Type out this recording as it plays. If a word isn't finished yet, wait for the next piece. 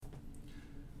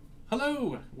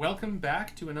Hello! Welcome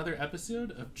back to another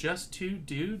episode of Just Two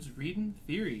Dudes Reading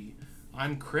Theory.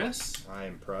 I'm Chris.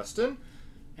 I'm Preston.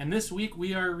 And this week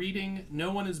we are reading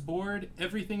No One is Bored,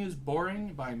 Everything is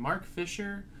Boring by Mark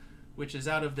Fisher, which is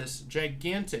out of this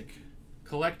gigantic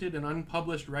collected and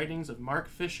unpublished writings of Mark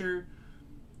Fisher,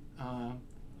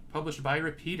 published by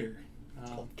Repeater.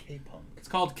 It's called K-Punk. It's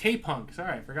called K-Punk.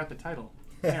 Sorry, I forgot the title.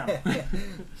 Yeah.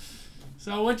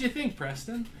 So what'd you think,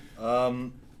 Preston?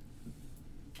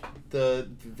 The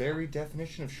very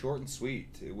definition of short and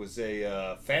sweet. It was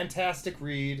a fantastic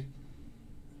read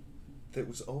that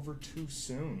was over too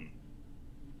soon.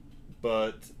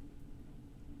 But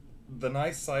the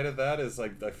nice side of that is,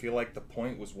 like, I feel like the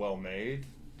point was well made.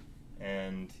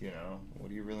 And, you know, what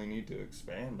do you really need to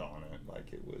expand on it?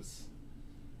 Like, it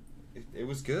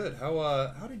was good.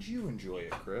 How did you enjoy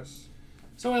it, Chris?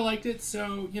 So I liked it.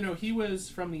 So, you know, he was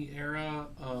from the era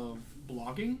of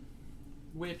blogging,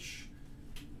 which...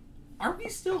 Are we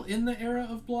still in the era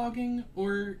of blogging,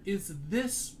 or is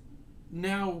this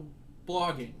now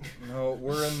blogging? No,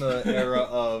 we're in the era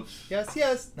of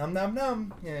yes, num num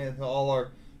num. Yeah, all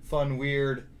our fun,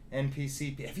 weird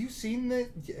NPC. Have you seen the?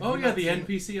 Oh yeah, the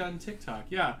NPC on TikTok.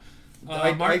 Yeah,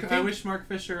 I wish Mark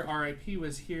Fisher, R.I.P.,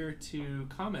 was here to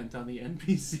comment on the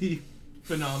NPC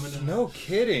phenomenon. No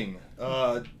kidding.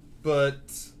 But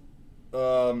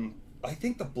I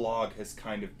think the blog has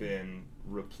kind of been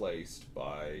replaced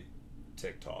by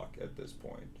TikTok at this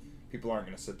point. People aren't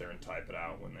going to sit there and type it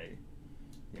out when they,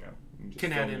 you know, you just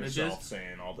can add images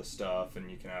saying all the stuff,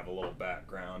 and you can have a little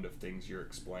background of things you're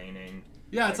explaining.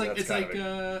 Yeah, it's like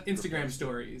Instagram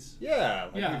stories. Yeah,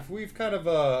 like we've kind of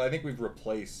I think we've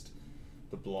replaced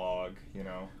the blog, you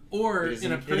know. Or it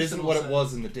in a personal it isn't what sense. it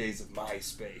was in the days of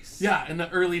MySpace. Yeah, in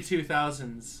the early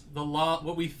 2000s,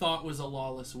 what we thought was a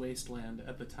lawless wasteland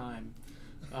at the time,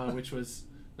 which was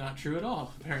not true at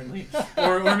all, apparently.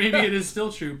 or maybe it is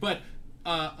still true. But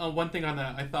one thing on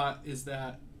that I thought is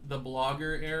that the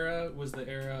blogger era was the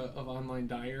era of online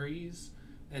diaries,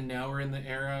 and now we're in the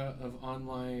era of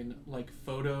online, like,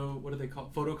 what do they call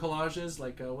photo collages?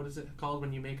 Like, what is it called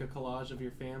when you make a collage of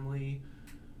your family?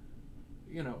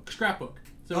 You know, scrapbook.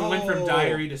 So we went from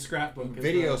diary to scrapbook.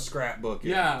 Video scrapbook.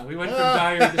 Yeah, we went from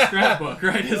diary to scrapbook,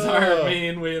 right? Is our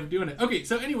main way of doing it. Okay,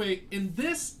 so anyway, in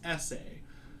this essay,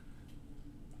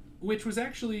 which was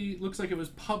actually, looks like it was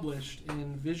published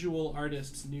in Visual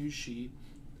Artist's news sheet.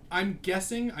 I'm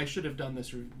guessing, I should have done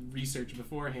this research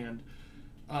beforehand,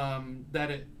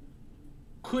 that it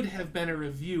could have been a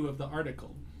review of the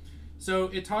article. So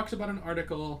it talks about an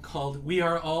article called "We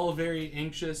Are All Very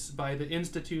Anxious" by the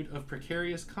Institute of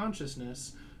Precarious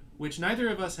Consciousness, which neither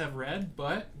of us have read,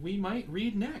 but we might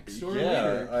read next or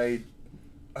later.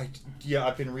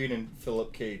 I've been reading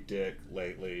Philip K. Dick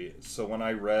lately, so when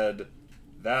I read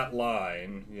that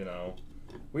line, you know,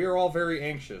 "We are all very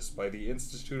anxious" by the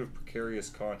Institute of Precarious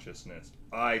Consciousness,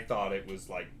 I thought it was,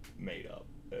 like, made up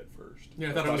at first. Yeah,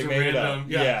 I thought it was a random.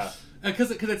 Yeah. Because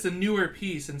it's a newer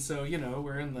piece, and so, you know,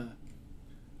 we're in the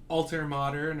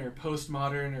alter-modern or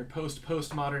postmodern or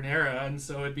post-postmodern era, and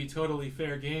so it'd be totally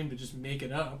fair game to just make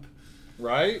it up.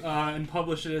 Right? And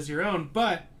publish it as your own.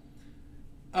 But,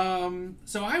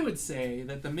 so I would say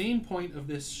that the main point of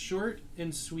this short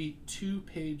and sweet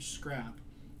 2-page scrap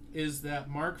is that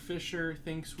Mark Fisher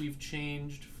thinks we've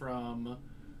changed from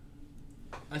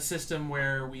a system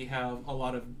where we have a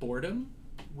lot of boredom,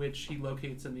 which he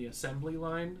locates in the assembly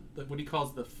line, what he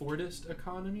calls the Fordist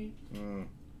economy,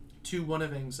 to one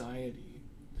of anxiety.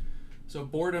 So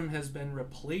boredom has been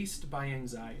replaced by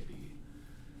anxiety.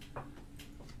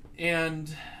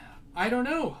 And I don't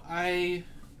know. I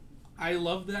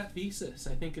love that thesis.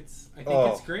 I think it's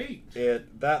great.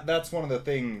 That's one of the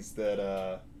things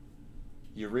that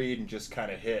you read and just kind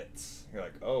of hits. You're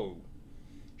like, oh,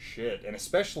 shit. And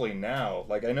especially now,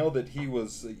 like, I know that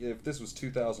if this was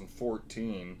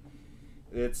 2014,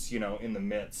 it's, you know, in the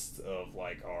midst of,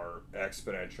 like, our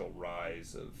exponential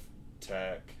rise of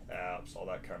tech, apps, all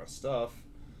that kind of stuff.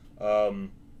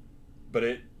 But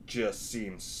it just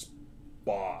seems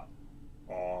spot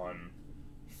on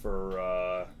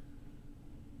for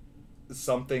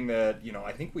something that, you know,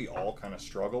 I think we all kind of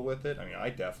struggle with it. I mean, I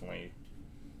definitely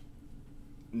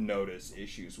notice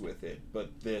issues with it,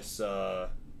 but this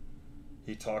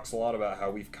he talks a lot about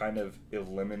how we've kind of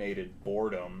eliminated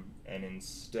boredom and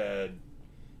instead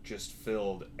just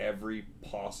filled every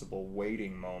possible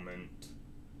waiting moment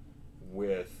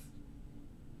with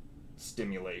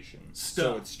stimulation.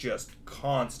 So it's just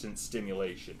constant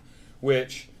stimulation,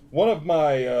 which one of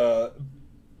my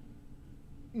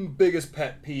biggest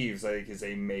pet peeves, I think, is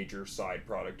a major side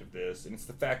product of this, and it's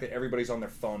the fact that everybody's on their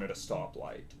phone at a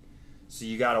stoplight. So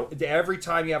you gotta, every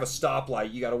time you have a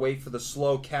stoplight, you gotta wait for the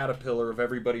slow caterpillar of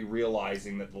everybody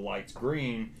realizing that the light's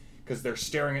green, because they're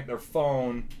staring at their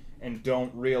phone and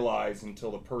don't realize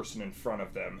until the person in front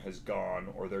of them has gone,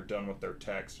 or they're done with their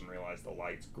text and realize the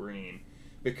light's green.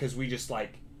 Because we just,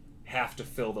 like, have to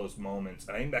fill those moments.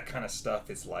 I think that kind of stuff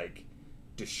is, like,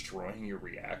 destroying your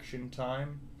reaction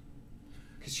time.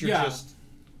 Because you're just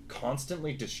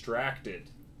constantly distracted.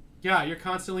 Yeah, you're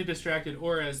constantly distracted,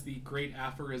 or as the great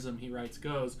aphorism he writes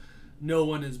goes, no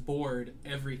one is bored,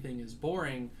 everything is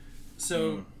boring.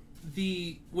 So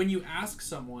when you ask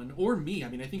someone, or me, I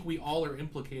mean, I think we all are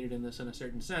implicated in this in a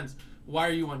certain sense, why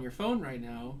are you on your phone right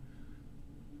now?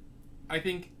 I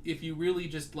think if you really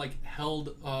just, like,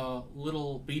 held a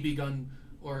little BB gun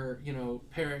or, you know,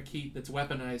 parakeet that's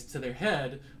weaponized to their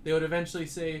head, they would eventually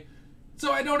say,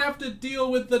 so I don't have to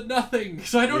deal with the nothing.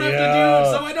 So I don't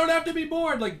have to be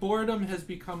bored. Like, boredom has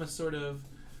become a sort of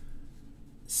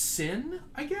sin,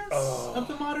 I guess, of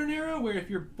the modern era, where if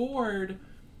you're bored,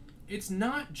 it's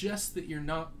not just that you're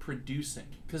not producing.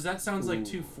 Because that sounds like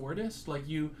too Fordist. Like,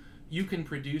 you can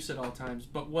produce at all times.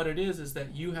 But what it is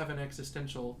that you have an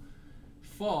existential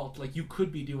fault. Like, you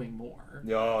could be doing more.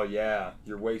 Oh, yeah.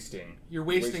 You're wasting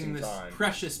this time.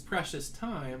 precious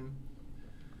time.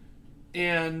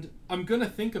 And I'm going to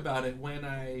think about it when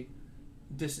I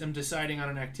am deciding on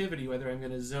an activity, whether I'm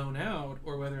going to zone out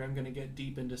or whether I'm going to get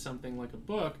deep into something like a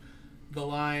book. The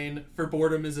line, for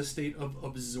boredom is a state of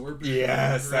absorption.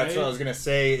 Yes, right? That's what I was going to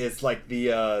say. It's like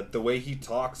the way he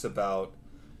talks about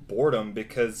boredom,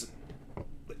 because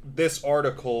this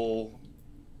article,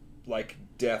 like,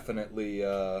 definitely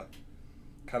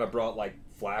kind of brought, like,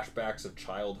 flashbacks of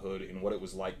childhood and what it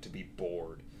was like to be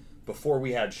bored. Before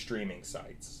we had streaming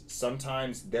sites,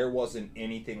 sometimes there wasn't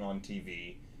anything on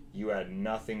TV. You had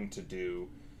nothing to do,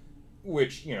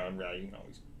 which, you know, really, you can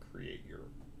always create your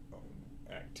own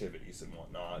activities and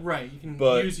whatnot. Right, you can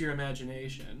use your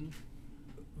imagination.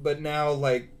 But now,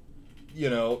 like, you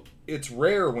know, it's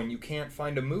rare when you can't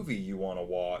find a movie you want to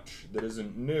watch that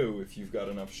isn't new if you've got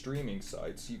enough streaming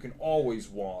sites. You can always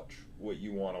watch what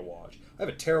you want to watch. I have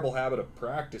a terrible habit of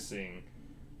practicing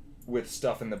with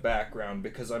stuff in the background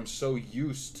because I'm so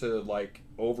used to, like,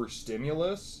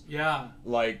 overstimulus. Yeah.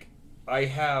 Like, I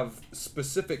have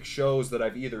specific shows that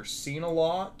I've either seen a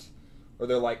lot or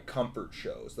they're like comfort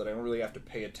shows that I don't really have to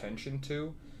pay attention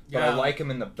to. But I like them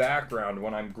in the background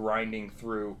when I'm grinding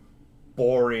through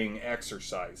boring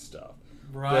exercise stuff.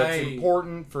 Right. That's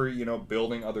important for, you know,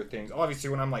 building other things. Obviously,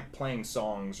 when I'm, like, playing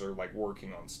songs or, like,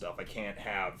 working on stuff, I can't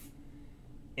have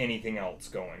anything else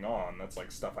going on. That's,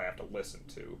 like, stuff I have to listen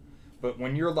to. But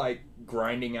when you're, like,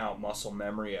 grinding out muscle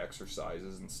memory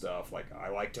exercises and stuff, like, I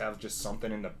like to have just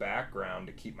something in the background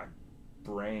to keep my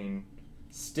brain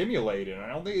stimulated. And I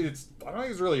don't think it's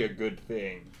really a good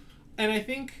thing. And I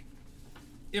think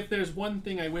if there's one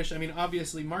thing I wish, I mean,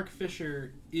 obviously Mark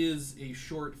Fisher is a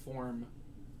short form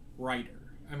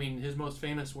writer. I mean, his most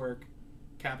famous work,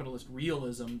 Capitalist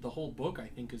Realism, the whole book, I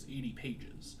think, is 80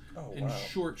 pages. Oh, and wow.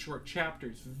 short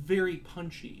chapters, very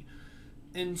punchy.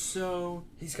 And so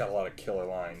he's got a lot of killer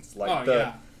lines.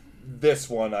 This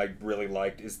one I really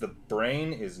liked is the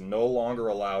brain is no longer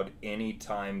allowed any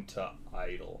time to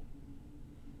idle.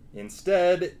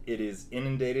 Instead, it is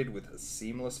inundated with a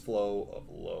seamless flow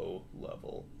of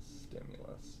low-level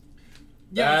stimulus.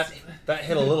 Yeah, that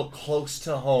hit a little close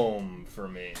to home for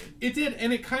me. It did,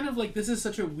 and it kind of, like, this is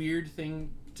such a weird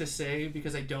thing to say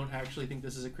because I don't actually think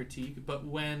this is a critique, but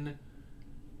when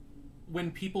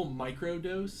people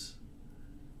microdose,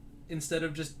 instead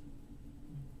of just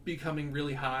becoming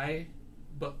really high,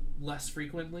 but less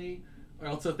frequently, I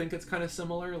also think it's kind of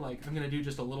similar. Like, I'm going to do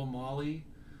just a little Molly.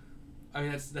 I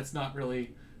mean, that's not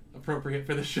really appropriate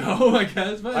for the show, I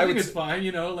guess, but I think it's fine,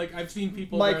 you know? Like, I've seen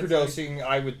people... Microdosing, like,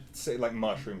 I would say, like,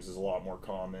 mushrooms is a lot more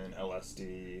common,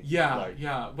 LSD.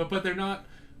 Yeah, but they're not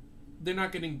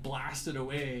getting blasted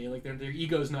away. Like, their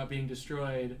ego's not being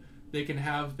destroyed. They can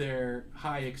have their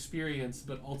high experience,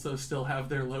 but also still have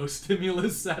their low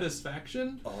stimulus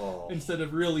satisfaction instead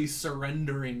of really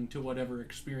surrendering to whatever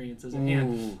experience is at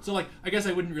hand. So, like, I guess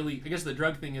the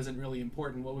drug thing isn't really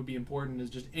important. What would be important is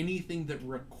just anything that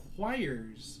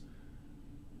requires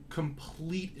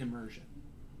complete immersion.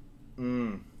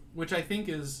 Which I think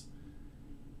is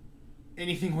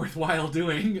anything worthwhile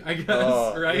doing, I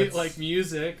guess, right? Like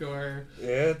music or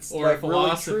like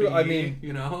philosophy. Really true. I mean,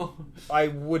 you know, I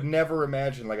would never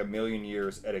imagine, like, a million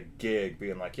years at a gig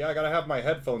being like, yeah, I gotta have my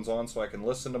headphones on so I can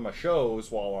listen to my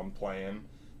shows while I'm playing.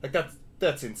 Like,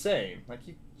 that's insane. Like,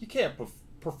 you can't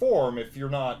perform if you're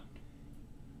not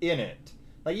in it.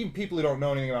 Like, even people who don't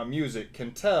know anything about music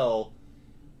can tell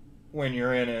when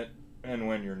you're in it and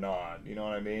when you're not. You know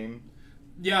what I mean?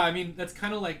 Yeah, I mean that's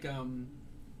kind of like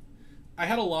I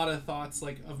had a lot of thoughts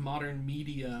like of modern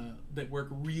media that work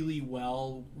really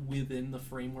well within the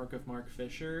framework of Mark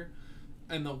Fisher,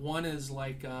 and the one is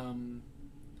like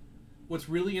what's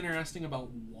really interesting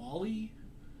about Wall-E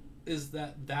is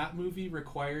that movie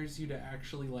requires you to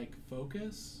actually like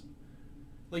focus.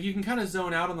 Like you can kind of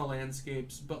zone out on the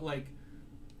landscapes, but like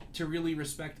to really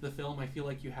respect the film, I feel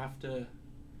like you have to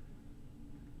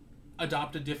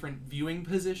adopt a different viewing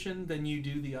position than you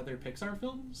do the other Pixar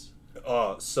films.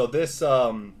 So this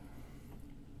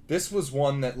was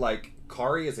one that like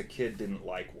Kari as a kid didn't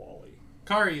like Wall-E.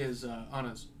 Kari is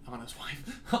Anna's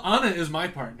wife. Anna is my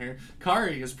partner.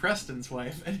 Kari is Preston's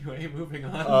wife. Anyway, moving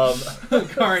on.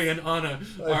 Kari and Anna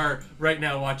are right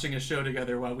now watching a show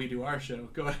together while we do our show.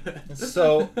 Go ahead.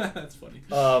 So that's funny.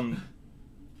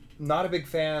 Not a big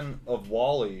fan of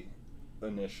Wall-E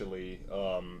initially.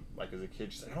 Like as a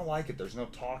kid, she's like, I don't like it. There's no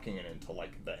talking in it until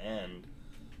like the end.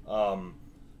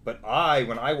 But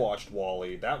when I watched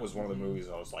Wall-E, that was one of the movies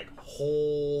I was like,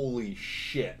 holy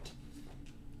shit.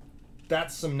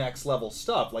 That's some next level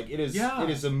stuff. Like it is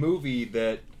a movie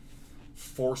that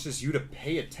forces you to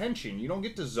pay attention. You don't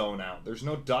get to zone out. There's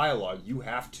no dialogue. You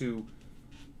have to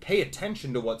pay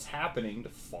attention to what's happening to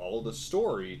follow the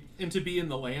story. And to be in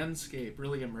the landscape,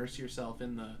 really immerse yourself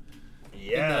in the...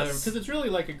 Yes. Because it's really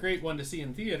like a great one to see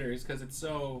in theaters because it's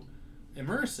so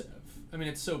immersive. I mean,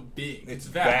 it's so big. It's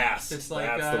vast. It's like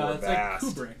it's vast. like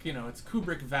Kubrick. You know, it's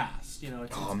Kubrick vast. You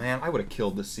know. Man, I would have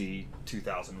killed to see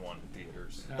 2001 in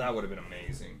theaters. That would have been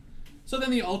amazing. So then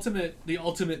the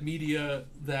ultimate media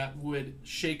that would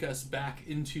shake us back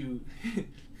into,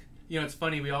 you know, it's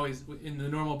funny. We always in the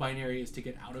normal binary is to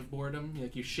get out of boredom.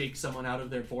 Like you shake someone out of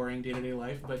their boring day-to-day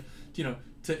life, but you know,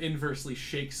 to inversely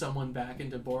shake someone back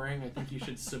into boring, I think you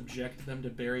should subject them to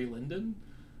Barry Lyndon.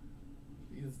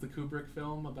 It's the Kubrick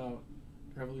film about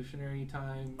revolutionary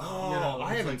time. Oh, you know,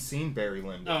 I haven't seen Barry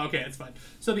Lyndon. Oh, okay, it's fine.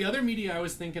 So the other media I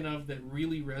was thinking of that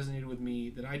really resonated with me,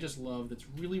 that I just love, that's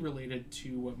really related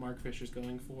to what Mark Fisher's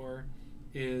going for,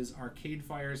 is Arcade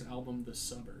Fire's album The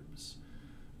Suburbs.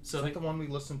 So is that the one we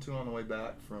listened to on the way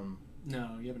back from...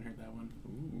 No, you haven't heard that one.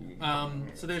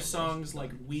 Ooh. So there's songs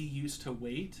like We Used to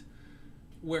Wait,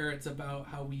 where it's about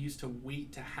how we used to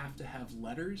wait to have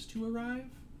letters to arrive.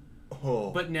 Oh.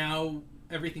 But now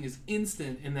everything is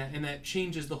instant, and that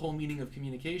changes the whole meaning of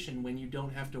communication when you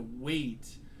don't have to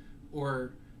wait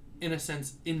or, in a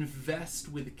sense, invest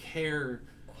with care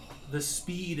the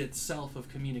speed itself of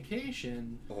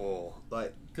communication. Oh,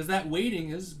 like... Because that waiting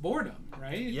is boredom,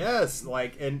 right? Yes,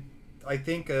 like, and I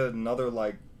think another,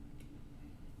 like,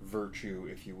 virtue,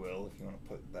 if you will, if you want to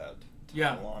put that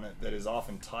title on it, that is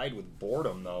often tied with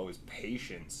boredom, though, is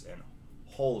patience, and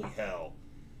holy hell,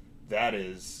 that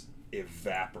is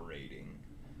evaporating.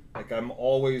 Like, I'm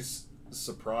always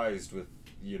surprised with,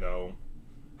 you know,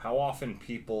 how often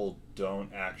people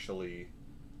don't actually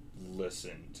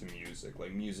listen to music.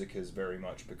 Like, music has very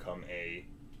much become a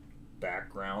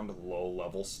background,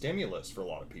 low-level stimulus for a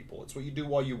lot of people. It's what you do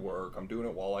while you work. I'm doing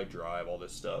it while I drive, all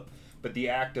this stuff. But the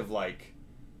act of, like,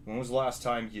 when was the last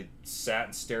time you sat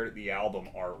and stared at the album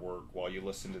artwork while you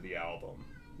listened to the album?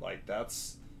 Like,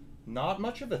 that's not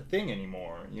much of a thing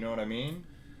anymore. You know what I mean?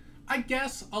 I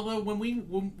guess, although when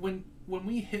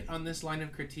we hit on this line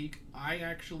of critique, I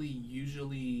actually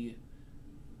usually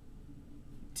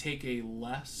take a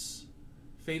less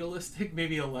fatalistic,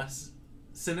 maybe a less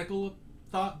cynical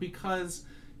thought, because,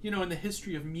 you know, in the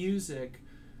history of music,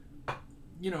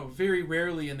 you know, very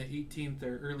rarely in the 18th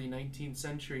or early 19th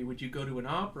century would you go to an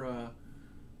opera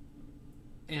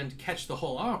and catch the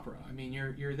whole opera. I mean,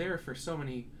 you're there for so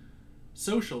many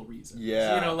social reasons.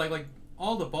 Yeah. You know, like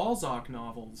all the Balzac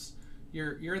novels,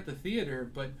 you're at the theater,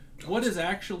 but what is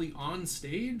actually on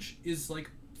stage is like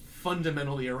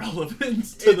fundamentally irrelevant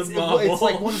to the novel. It's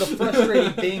like one of the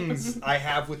frustrating things I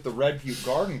have with the Red Butte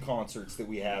Garden concerts that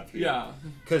we have here. Yeah.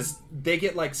 Because they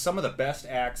get like some of the best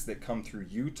acts that come through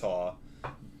Utah,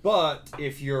 but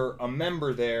if you're a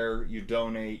member there, you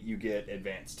donate, you get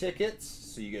advance tickets,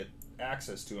 so you get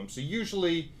access to them. So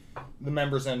usually the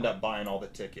members end up buying all the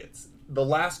tickets. The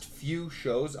last few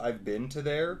shows I've been to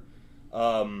there,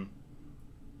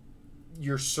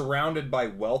 you're surrounded by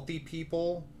wealthy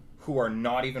people who are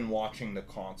not even watching the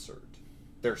concert.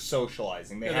 They're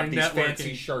socializing. They have these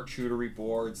fancy charcuterie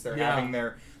boards. They're having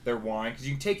their wine. Because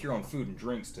you can take your own food and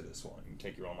drinks to this one. You can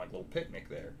take your own like little picnic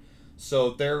there.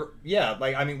 So they're,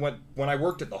 like, I mean, when I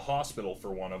worked at the hospital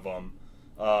for one of them,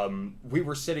 we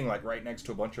were sitting like right next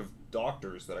to a bunch of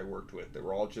doctors that I worked with. They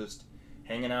were all just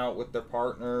hanging out with their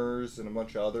partners and a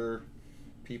bunch of other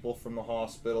people from the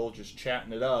hospital, just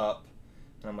chatting it up.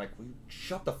 And I'm like, will you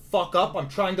shut the fuck up? I'm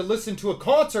trying to listen to a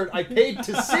concert I paid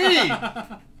to see.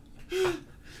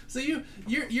 So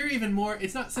you're even more.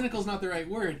 It's not cynical's not the right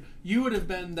word. You would have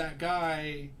been that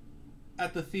guy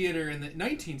at the theater in the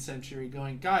 19th century,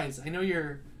 going, guys, I know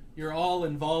you're all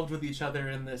involved with each other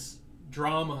in this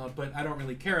drama, but I don't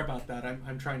really care about that.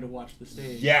 I'm trying to watch the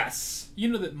stage. Yes. You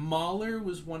know that Mahler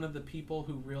was one of the people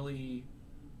who really.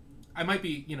 I might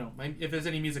be, if there's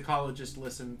any musicologists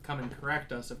listen, come and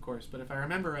correct us, of course. But if I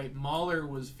remember right, Mahler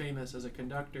was famous as a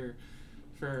conductor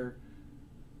for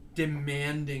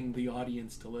demanding the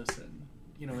audience to listen.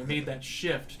 It made that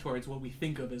shift towards what we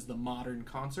think of as the modern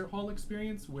concert hall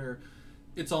experience, where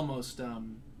it's almost,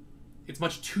 it's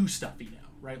much too stuffy now,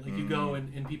 right? Like you go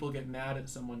and people get mad at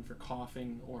someone for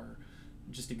coughing or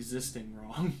just existing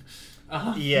wrong.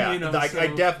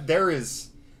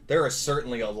 There is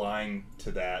certainly a line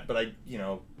to that, but I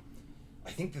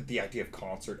think that the idea of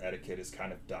concert etiquette is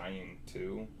kind of dying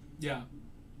too. Yeah.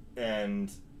 And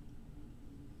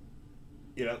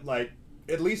like,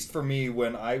 at least for me,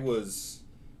 when I was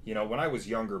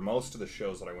younger, most of the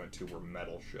shows that I went to were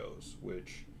metal shows,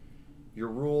 which your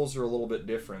rules are a little bit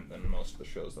different than most of the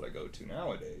shows that I go to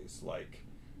nowadays. Like,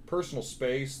 personal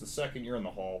space, the second you're in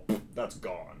the hall, that's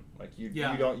gone. Like,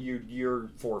 you're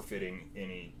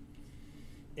forfeiting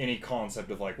any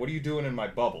concept of, like, what are you doing in my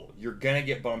bubble? You're gonna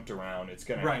get bumped around. It's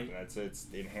gonna happen. It's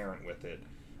inherent with it.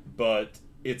 But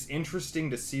it's interesting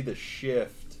to see the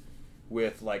shift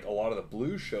with, like, a lot of the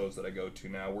blues shows that I go to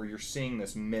now, where you're seeing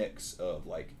this mix of,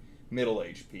 like,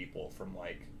 middle-aged people from,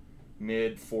 like,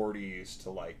 mid-40s to,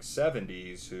 like,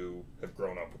 70s who have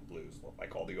grown up with blues,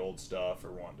 like all the old stuff,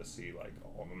 or want to see, like,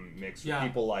 all the mix with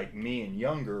people like me and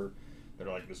younger that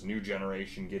are, like, this new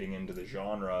generation getting into the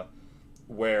genre,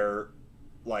 where,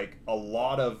 like, a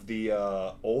lot of the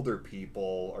older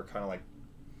people are kind of like,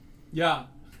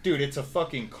 dude, it's a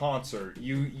fucking concert.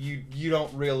 You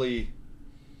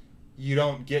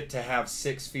don't get to have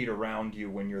 6 feet around you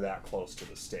when you're that close to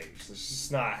the stage. That's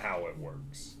just not how it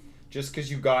works. Just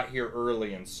because you got here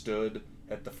early and stood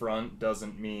at the front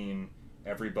doesn't mean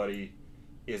everybody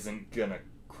isn't gonna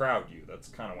crowd you. That's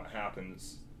kind of what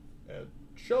happens at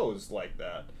shows like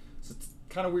that. So it's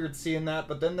kind of weird seeing that,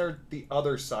 but then the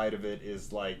other side of it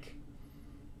is, like,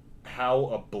 how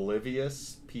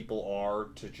oblivious people are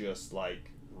to just,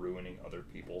 like, ruining other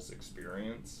people's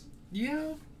experience.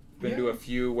 Yeah. Been to a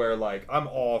few where, like, I'm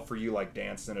all for you, like,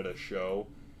 dancing at a show,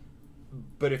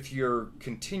 but if you're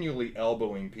continually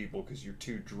elbowing people because you're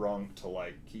too drunk to,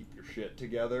 like, keep your shit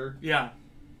together,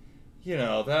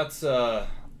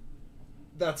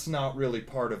 that's not really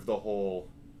part of the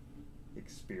whole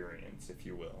experience, if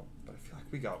you will. But I feel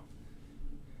like we got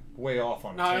way off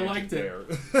on a tangent. I liked there.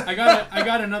 it. I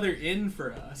got another in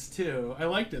for us too. I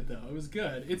liked it though. It was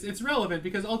good. It's relevant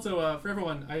because also for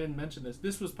everyone, I didn't mention this.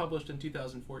 This was published in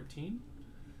 2014,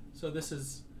 so this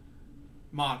is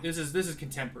this is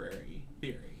contemporary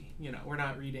theory. We're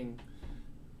not reading.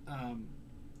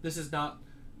 This is not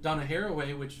Donna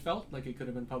Haraway, which felt like it could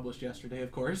have been published yesterday,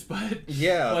 of course, but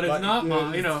it's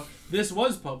not. This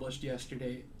was published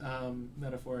yesterday,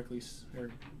 metaphorically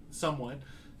or somewhat.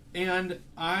 And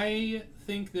I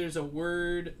think there's a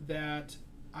word that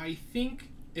I think,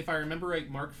 if I remember right,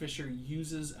 Mark Fisher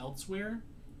uses elsewhere,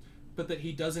 but that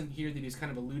he doesn't here, that he's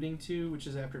kind of alluding to, which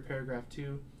is after paragraph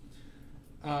 2.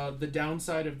 The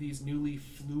downside of these newly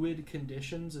fluid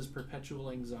conditions is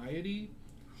perpetual anxiety.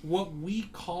 What we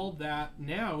call that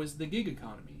now is the gig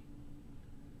economy.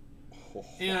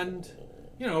 And,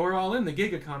 we're all in the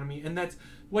gig economy, and that's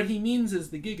what he means is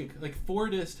the gig, like,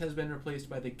 Fordist has been replaced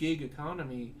by the gig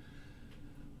economy.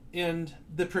 And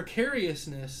the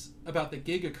precariousness about the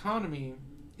gig economy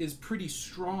is pretty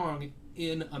strong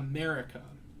in America.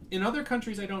 In other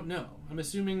countries, I don't know. I'm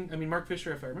assuming, Mark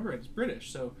Fisher, if I remember right, is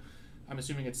British, so I'm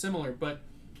assuming it's similar. But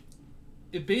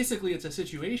it's a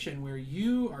situation where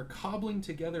you are cobbling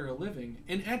together a living,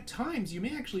 and at times you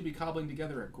may actually be cobbling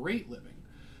together a great living.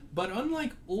 But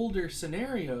unlike older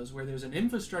scenarios where there's an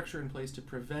infrastructure in place to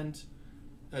prevent,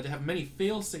 to have many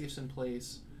fail-safes in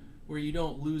place where you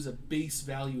don't lose a base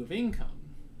value of income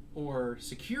or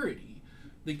security,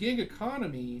 the gig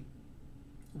economy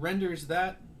renders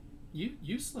that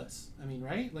useless.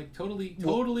 Right? Like,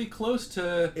 totally close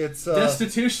to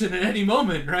destitution at any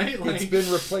moment, right? Like, it's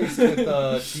been replaced with,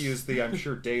 to use the, I'm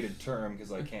sure, dated term,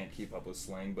 because I can't keep up with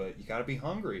slang, but you gotta be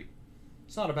hungry.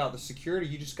 It's not about the security,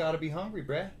 you just gotta be hungry,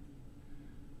 bruh.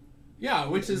 Yeah,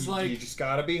 which is like... You just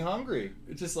gotta be hungry.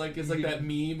 It's just like, it's like that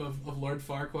meme of Lord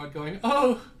Farquaad going,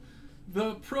 "Oh,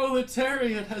 the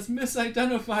proletariat has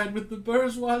misidentified with the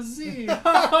bourgeoisie,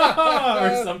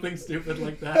 or something stupid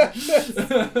like that.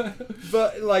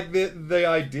 But like the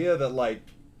idea that like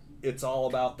it's all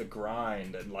about the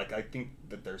grind, and like I think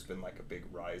that there's been like a big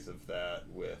rise of that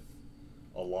with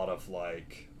a lot of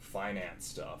like finance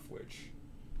stuff, which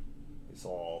is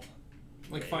all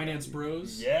like finance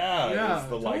bros. Yeah, it's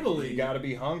the, totally. Like, you gotta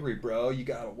be hungry, bro. You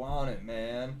gotta want it,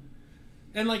 man.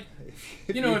 And like,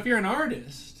 you know, if you're an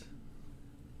artist,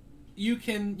 you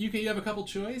have a couple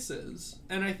choices,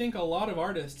 and I think a lot of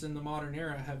artists in the modern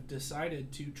era have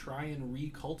decided to try and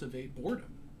recultivate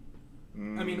boredom.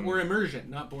 I mean, or immersion,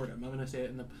 not boredom. I'm going to say it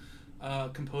in the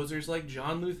composers like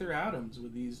John Luther Adams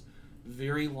with these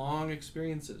very long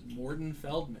experiences, Morton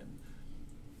Feldman,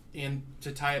 and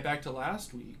to tie it back to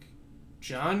last week,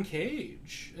 John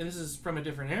Cage. And this is from a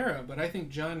different era, but I think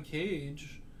John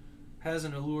Cage has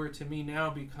an allure to me now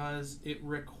because it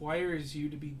requires you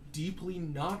to be deeply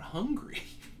not hungry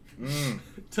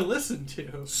to listen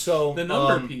to. So the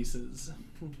number pieces.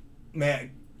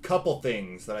 Man, couple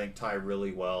things that I think tie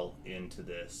really well into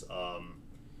this.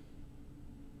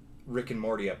 Rick and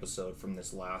Morty episode from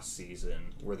this last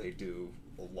season where they do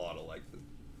a lot of like the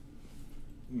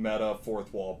meta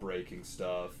fourth wall breaking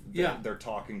stuff. They're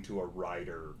talking to a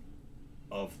writer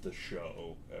of the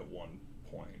show at one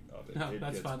point of it. It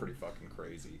gets fun. Pretty fucking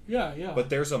crazy. Yeah. But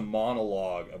there's a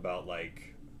monologue about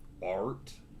like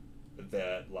art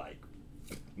that like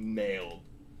nailed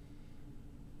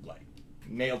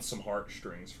some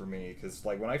heartstrings for me, because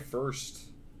like when I first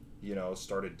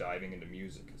started diving into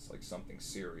music as like something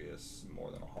serious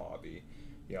more than a hobby,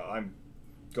 I'm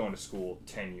going to school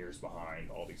 10 years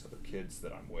behind all these other kids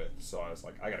that I'm with, so I was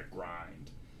like, I gotta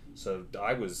grind. So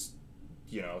I was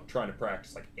trying to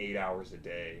practice like 8 hours a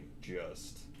day,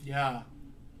 just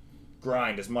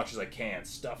grind as much as I can,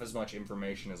 stuff as much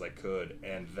information as I could,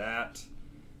 and that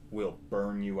will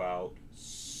burn you out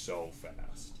so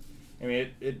fast. I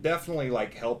mean, it definitely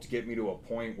like helped get me to a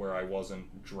point where I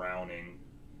wasn't drowning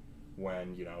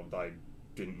when I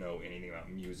didn't know anything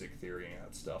about music theory and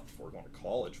that stuff before going to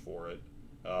college for it.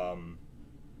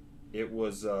 It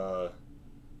was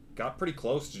got pretty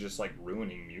close to just like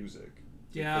ruining music.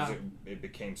 Yeah, because it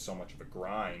became so much of a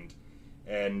grind,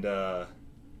 and I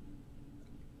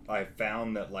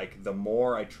found that like the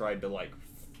more I tried to like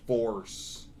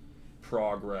force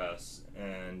progress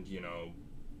and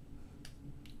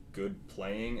good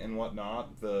playing and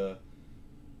whatnot, the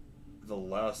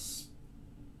less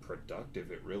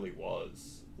productive it really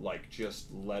was. Like just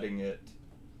letting it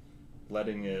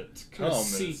come,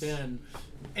 seep in.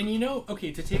 And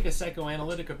okay, to take a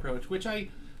psychoanalytic approach, which I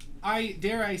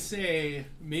dare I say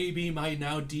may be my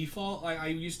now default. I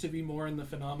used to be more in the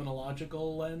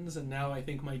phenomenological lens, and now I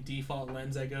think my default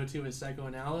lens I go to is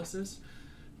psychoanalysis.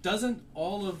 Doesn't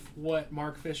all of what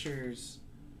Mark Fisher's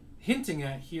hinting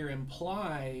at here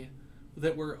imply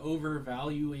that we're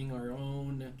overvaluing our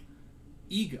own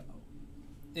ego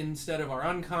instead of our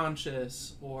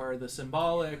unconscious or the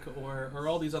symbolic or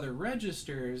all these other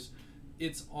registers?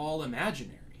 It's all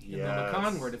imaginary. In the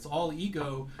Lacan word, it's all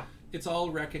ego. It's all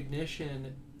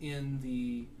recognition in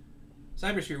the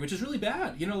cybersphere, which is really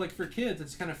bad. Like for kids,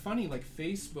 it's kind of funny, like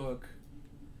Facebook,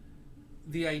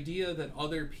 the idea that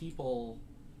other people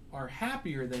are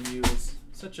happier than you is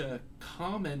such a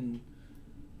common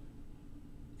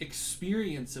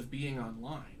experience of being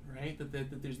online, right?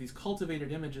 That there's these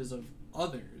cultivated images of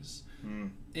others,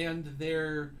 and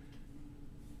they're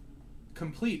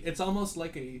complete. It's almost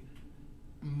like a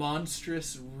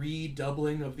monstrous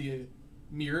redoubling of the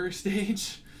mirror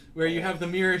stage, where you have the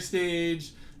mirror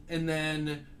stage, and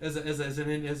then as a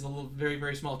little very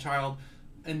very small child,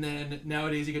 and then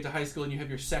nowadays you get to high school and you have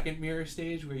your second mirror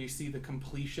stage where you see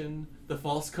the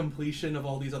false completion of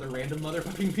all these other random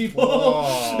motherfucking people.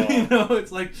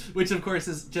 It's like, which of course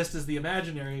is just as the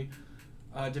imaginary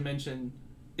dimension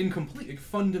incomplete, like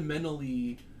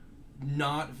fundamentally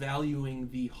not valuing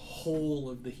the whole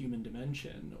of the human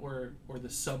dimension or the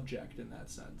subject in that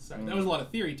sense. Sorry, that was a lot of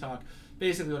theory talk.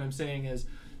 Basically what I'm saying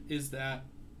is that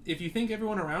if you think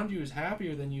everyone around you is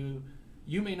happier than you,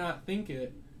 you may not think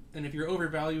it, and if you're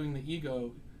overvaluing the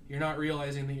ego, you're not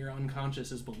realizing that your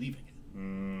unconscious is believing it.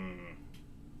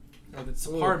 Or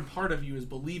that part of you is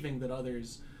believing that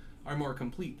others are more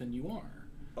complete than you are.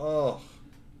 Oh,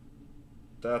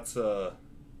 that's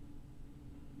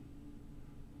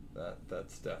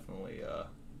that's definitely a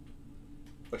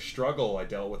struggle I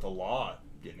dealt with a lot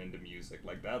getting into music.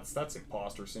 Like that's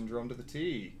imposter syndrome to the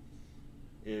T.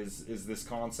 Is this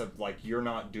concept like you're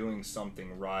not doing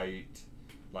something right,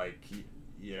 like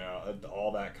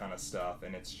all that kind of stuff,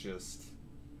 and it's just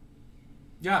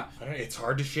Yeah. I don't know, it's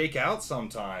hard to shake out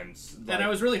sometimes. Like, And I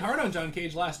was really hard on John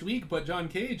Cage last week, but John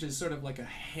Cage is sort of like a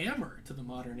hammer to the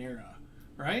modern era,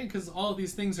 right? Because all of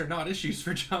these things are not issues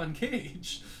for John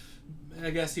Cage.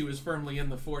 I guess he was firmly in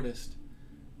the Fordist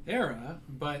era,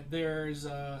 but there's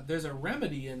a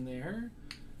remedy in there,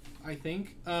 I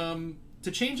think.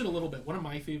 To change it a little bit, one of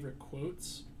my favorite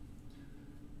quotes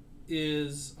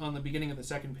is on the beginning of the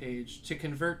second page: to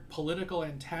convert political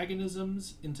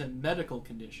antagonisms into medical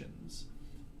conditions.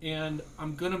 And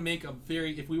I'm going to make a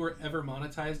very... If we were ever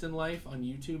monetized in life on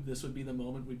YouTube, this would be the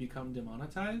moment we become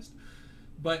demonetized.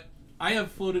 But I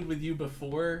have floated with you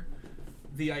before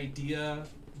the idea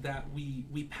that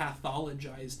we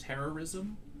pathologize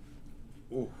terrorism.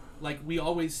 Ooh. Like, we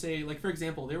always say... Like, for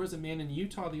example, there was a man in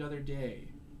Utah the other day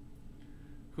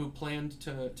who planned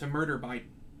to murder Biden,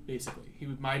 basically.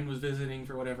 Biden was visiting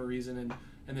for whatever reason,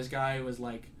 and this guy was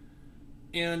like...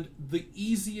 And the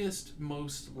easiest,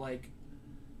 most, like,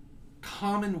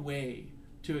 common way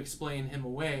to explain him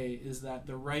away is that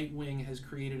the right wing has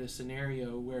created a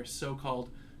scenario where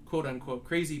so-called quote-unquote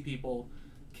crazy people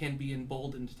can be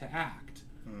emboldened to act.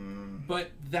 But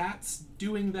that's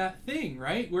doing that thing,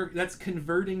 right? That's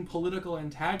converting political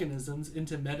antagonisms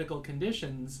into medical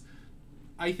conditions.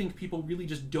 I think people really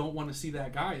just don't want to see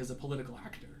that guy as a political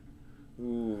actor.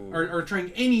 Or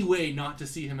trying any way not to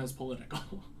see him as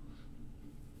political.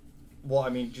 Well, I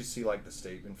mean, did you see, like, the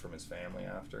statement from his family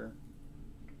after?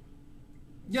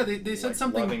 Yeah, they said like,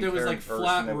 something that was, like,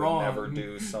 flat that wrong. Would never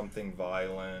do something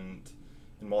violent.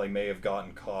 And while he may have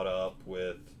gotten caught up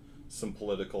with some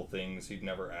political things, he'd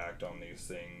never act on these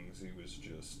things. He was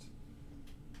just,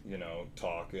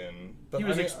 talking. But he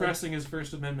was expressing his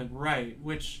First Amendment right,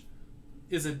 which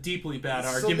is a deeply bad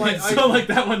So, argument.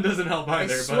 That one doesn't help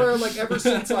either. I swear, like, ever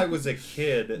since I was a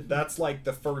kid, that's, like,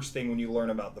 the first thing when you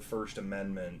learn about the First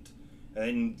Amendment.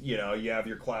 And, you have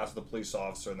your class of the police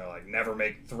officer, and they're like, never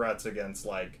make threats against,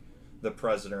 like, the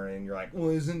president. And you're like,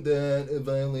 well, isn't that a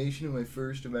violation of my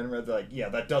First Amendment? They're like, yeah,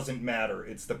 that doesn't matter.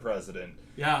 It's the president.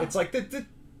 Yeah. It's like,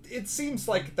 it seems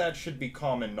like that should be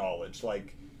common knowledge.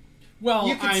 Like, well,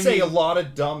 you could say a lot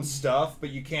of dumb stuff,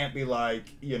 but you can't be like,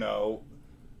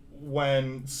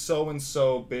 when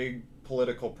so-and-so big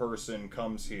political person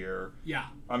comes here, yeah,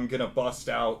 I'm gonna bust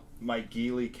out my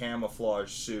ghillie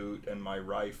camouflage suit and my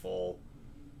rifle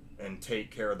and take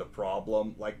care of the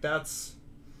problem. Like, that's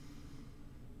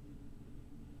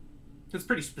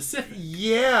pretty specific.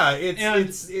 Yeah,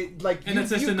 it's like, and it's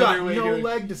just you've another got way no to...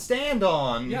 leg to stand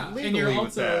on. Yeah, legally and you're with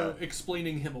also that.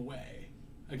 explaining him away.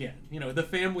 Again, the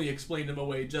family explained him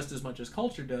away just as much as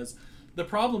culture does. The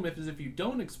problem is if you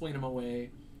don't explain him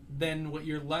away, then what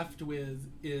you're left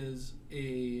with is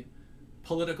a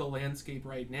political landscape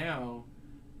right now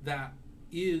that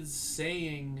is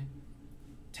saying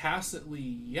tacitly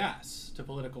yes to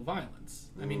political violence.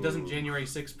 I mean, doesn't January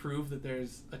 6th prove that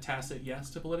there's a tacit yes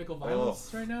to political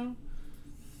violence right now?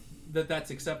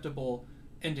 That's acceptable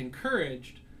and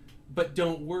encouraged, but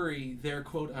don't worry, they're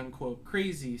quote-unquote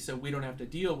crazy, so we don't have to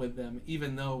deal with them,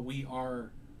 even though we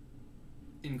are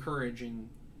encouraging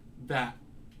that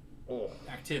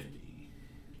activity.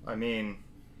 I mean,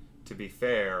 to be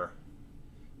fair,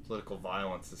 political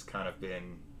violence has kind of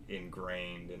been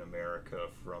ingrained in America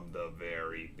from the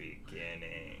very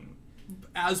beginning.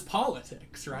 As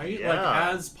politics, right? Yeah.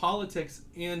 Like, as politics,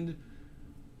 and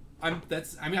I think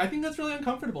that's really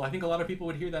uncomfortable. I think a lot of people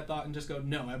would hear that thought and just go,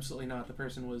 no, absolutely not. The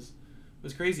person was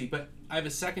crazy. But I have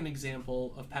a second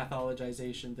example of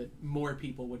pathologization that more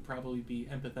people would probably be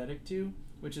empathetic to,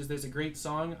 which is there's a great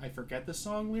song. I forget the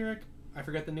song lyric. I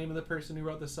forget the name of the person who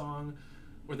wrote the song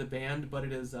or the band, but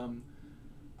it is,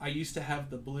 I used to have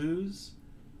the blues.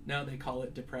 Now they call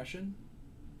it depression.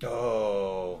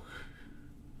 Oh.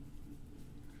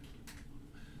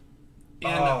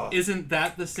 And isn't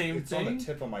that the same it's thing? On the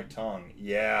tip of my tongue.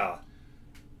 Yeah.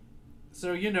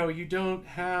 So, you don't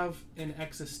have an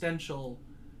existential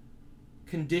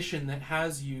condition that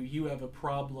has you. You have a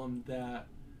problem that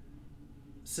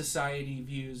society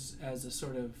views as a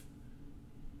sort of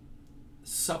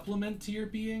supplement to your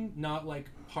being, not like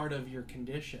part of your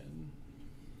condition.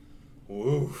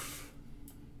 Oof.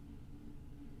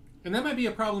 And that might be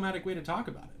a problematic way to talk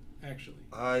about it, actually.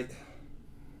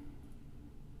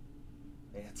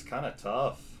 It's kind of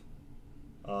tough.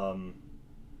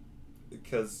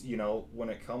 Because, when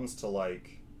it comes to,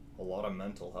 like, a lot of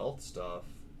mental health stuff,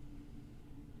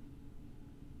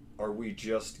 are we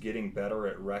just getting better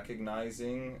at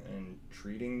recognizing and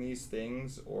treating these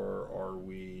things, or are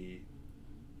we,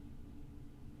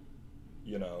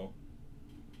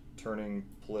 turning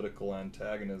political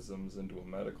antagonisms into a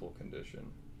medical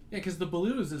condition? Yeah, because the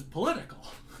blues is political.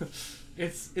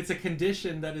 it's a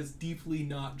condition that is deeply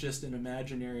not just an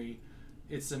imaginary,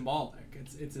 it's symbolic.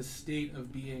 It's a state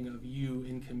of being, of you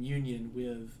in communion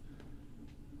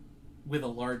with a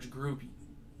large group,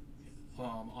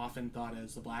 often thought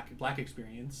as the black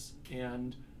experience,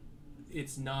 and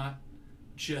it's not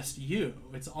just you.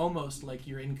 It's almost like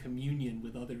you're in communion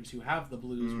with others who have the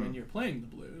blues when you're playing the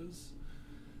blues.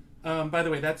 By the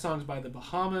way, that song's by the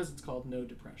Bahamas. It's called No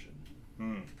Depression.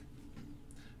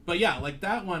 But yeah, like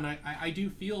that one, I do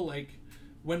feel like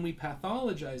when we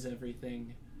pathologize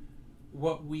everything,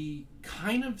 what we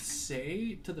kind of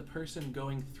say to the person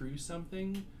going through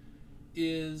something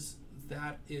is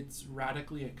that it's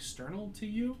radically external to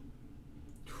you,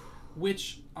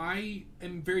 which I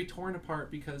am very torn apart,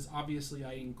 because obviously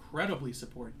I incredibly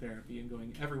support therapy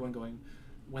and everyone going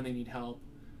when they need help.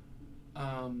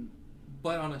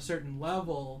 But on a certain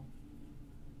level,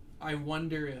 I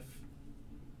wonder if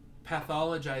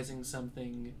pathologizing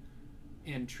something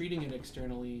and treating it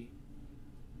externally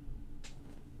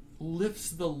lifts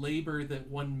the labor that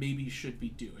one maybe should be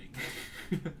doing.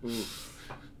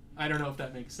 I don't know if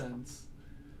that makes sense.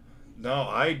 No,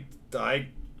 I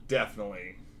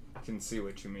definitely can see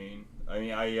what you mean. I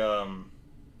mean,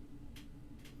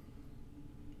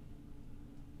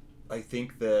 I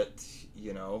think that,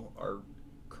 you know, our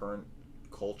current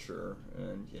culture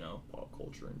and, you know, pop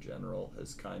culture in general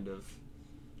has kind of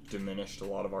diminished a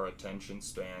lot of our attention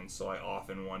span, so I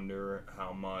often wonder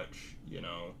how much, you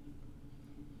know,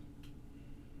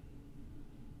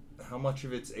 how much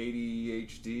of it's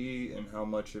ADHD and how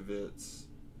much of it's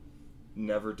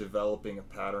never developing a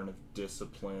pattern of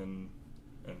discipline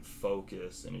and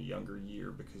focus in a younger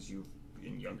year, because you've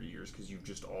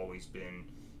just always been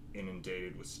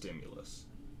inundated with stimulus,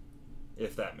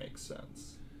 if that makes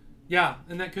sense. Yeah,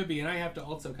 and that could be, and I have to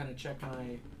also kind of check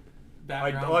my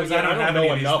background, I don't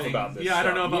know enough about this. Yeah, I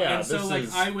don't know about, and this so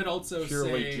like I would also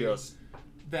purely say just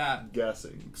that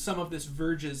guessing. Some of this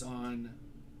verges on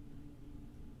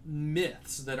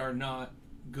myths that are not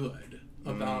good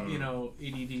about you know,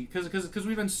 ADD, because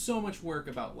we've done so much work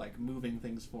about like moving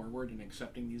things forward and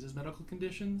accepting these as medical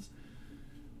conditions,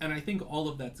 and I think all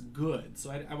of that's good. So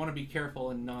I want to be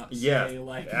careful and not say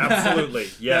like absolutely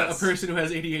that a person who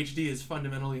has ADHD is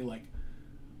fundamentally like,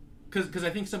 because I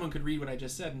think someone could read what I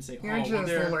just said and say, you're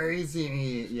just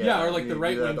lazy. Yeah, or like the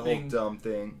right wing thing, whole dumb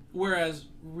thing. Whereas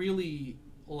really,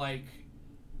 like,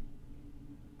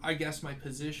 I guess my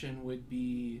position would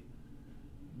be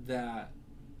that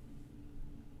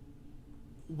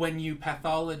when you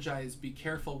pathologize, be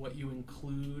careful what you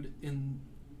include in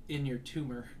your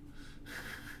tumor.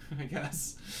 I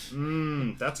guess.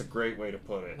 That's a great way to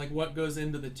put it. Like, what goes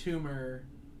into the tumor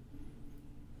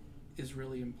is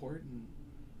really important.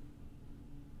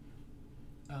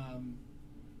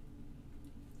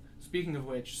 Speaking of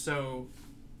which, so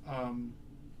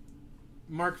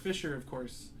Mark Fisher, of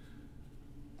course,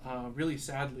 really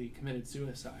sadly committed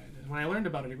suicide. And when I learned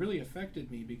about it, it really affected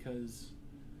me because,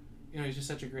 you know, he's just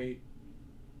such a great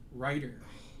writer.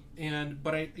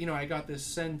 But I got this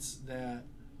sense that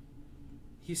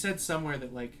he said somewhere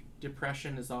that like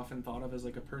depression is often thought of as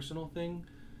like a personal thing,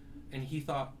 and he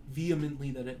thought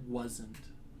vehemently that it wasn't.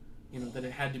 You know, that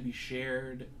it had to be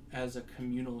shared as a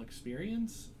communal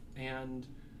experience. And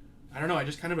I don't know, I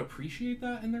just kind of appreciate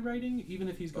that in the writing, even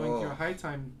if he's going through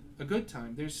a good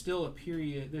time. There's still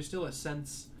a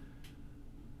sense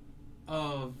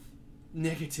of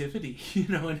negativity, you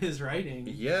know, in his writing.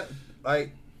 Yeah,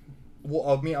 I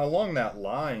mean, along that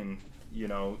line, you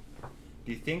know,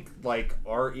 do you think like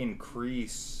our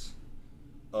increase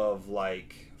of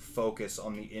like focus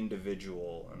on the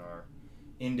individual and our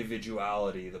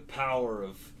individuality, the power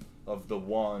of the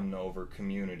one over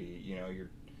community, you know, you're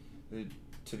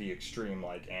to the extreme,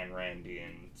 like Ayn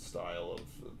Randian style of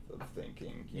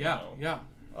thinking, you know? Yeah.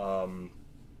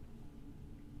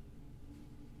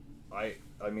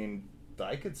 I mean,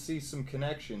 I could see some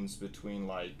connections between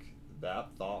like that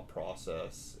thought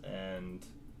process and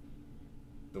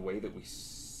the way that we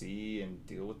see and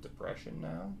deal with depression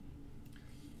now.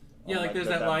 Yeah, like there's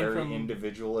that line very from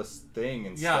individualist thing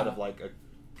instead of like a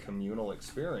communal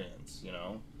experience, you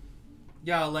know?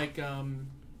 Yeah, like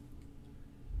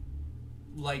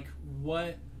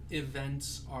what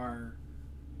events are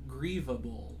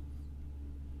grievable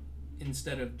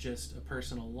instead of just a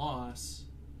personal loss.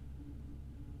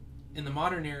 In the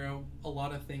modern era, a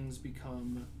lot of things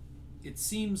become, it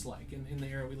seems like, in the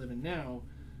era we live in now,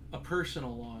 a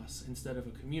personal loss instead of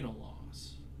a communal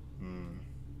loss. And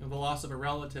the loss of a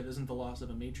relative isn't the loss of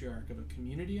a matriarch of a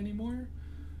community anymore.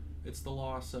 It's the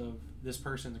loss of this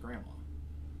person's grandma.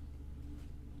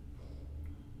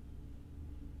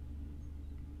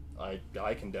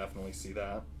 I can definitely see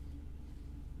that.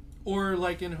 Or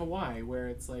like in Hawaii, where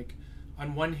it's like,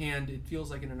 on one hand, it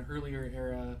feels like in an earlier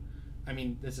era. I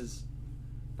mean, this is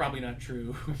probably not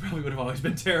true. We probably would have always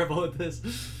been terrible at this.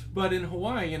 But in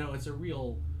Hawaii, it's a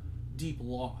real deep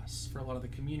loss for a lot of the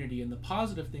community. And the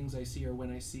positive things I see are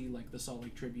when I see like the Salt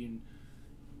Lake Tribune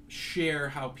share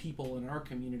how people in our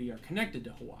community are connected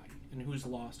to Hawaii and who's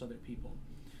lost other people.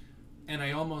 And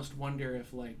I almost wonder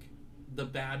if like the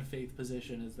bad faith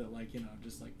position is that like,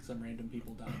 just like some random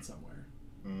people died somewhere.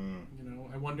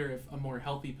 I wonder if a more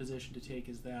healthy position to take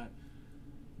is that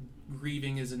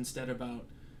grieving is instead about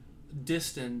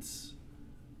distance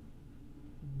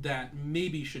that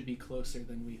maybe should be closer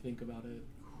than we think about it.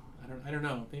 I don't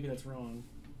know. Maybe that's wrong.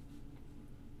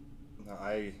 No,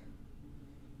 I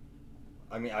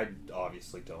mean, I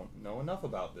obviously don't know enough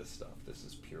about this stuff. This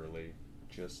is purely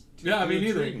just me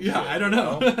neither. Yeah, shit, I don't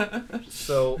know.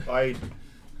 So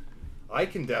I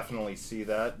can definitely see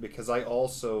that, because I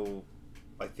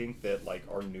think that like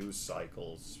our news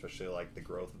cycles, especially like the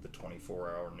growth of the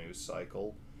 24-hour news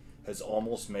cycle, has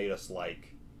almost made us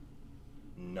like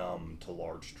numb to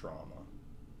large trauma.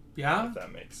 Yeah? If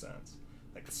that makes sense.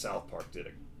 Like South Park did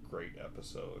a great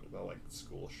episode about like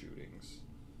school shootings,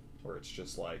 where it's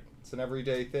just like, it's an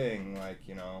everyday thing, like,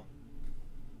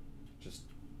 just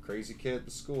crazy kid at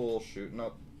the school shooting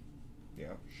up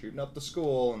the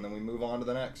school, and then we move on to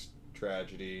the next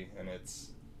tragedy, and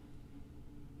it's,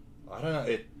 I don't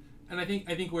know, and I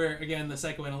think where again the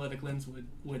psychoanalytic lens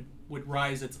would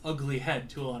rise its ugly head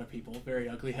to a lot of people, very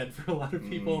ugly head for a lot of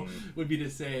people, would be to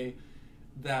say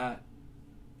that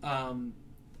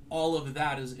all of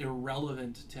that is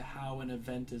irrelevant to how an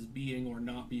event is being or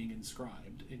not being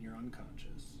inscribed in your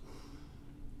unconscious.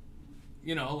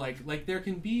 Like there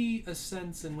can be a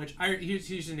sense in which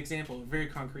here's an example, a very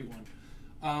concrete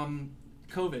one.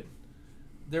 COVID.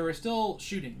 There were still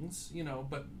shootings,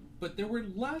 but there were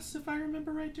less, if I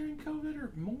remember right, during COVID,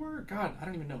 or more. God, I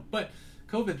don't even know. But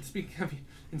COVID,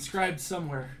 inscribed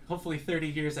somewhere. Hopefully 30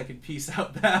 years I could piece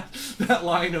out that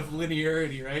line of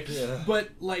linearity, right? Yeah. But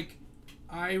like,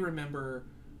 I remember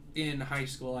in high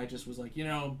school, I just was like,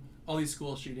 all these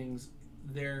school shootings,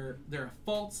 they're a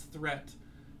false threat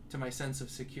to my sense of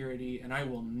security, and I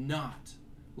will not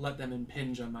let them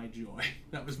impinge on my joy.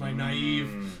 That was my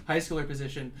naive high schooler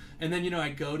position. And then, I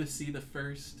go to see the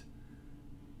first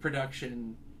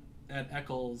production at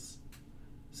Eccles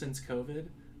since COVID,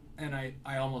 and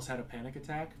I almost had a panic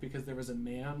attack because there was a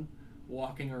man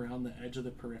walking around the edge of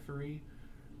the periphery,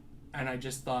 and I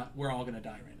just thought, we're all gonna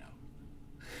die right now.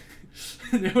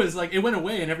 And it was like, it went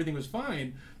away and everything was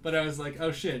fine, but I was like,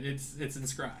 oh shit, it's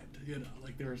inscribed,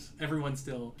 like everyone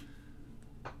still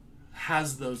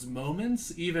has those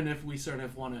moments, even if we sort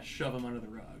of want to shove them under the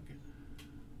rug.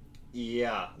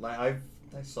 Yeah, like I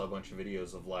saw a bunch of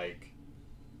videos of like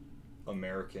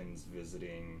Americans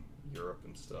visiting Europe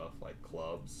and stuff, like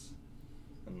clubs,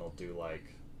 and they'll do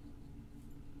like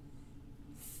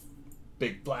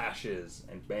big flashes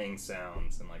and bang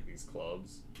sounds in like these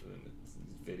clubs, and it's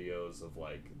these videos of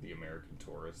like the American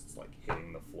tourists like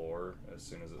hitting the floor as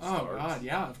soon as it starts. Oh god,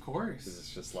 yeah, of course. 'Cause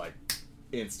it's just like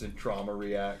instant trauma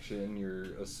reaction.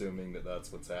 You're assuming that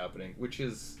that's what's happening, which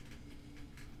is,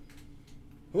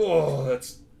 oh,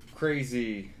 that's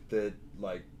crazy that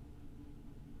like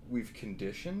we've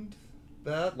conditioned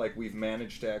that, like we've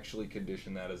managed to actually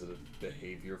condition that as a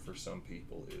behavior for some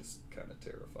people is kind of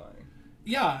terrifying.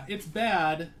 Yeah, it's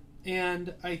bad,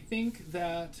 and I think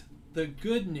that the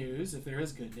good news, if there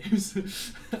is good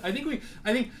news, I think we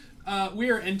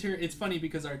are it's funny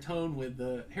because our tone with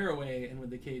the Haraway and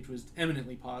with the Cage was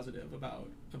eminently positive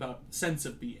about sense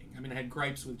of being. I mean, I had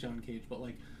gripes with John Cage, but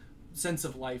like sense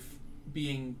of life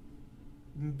being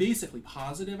basically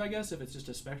positive, I guess, if it's just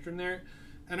a spectrum there.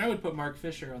 And I would put Mark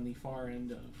Fisher on the far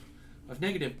end of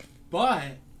negative,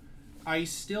 but I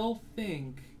still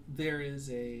think there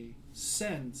is a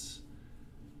sense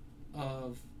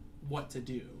of what to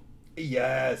do.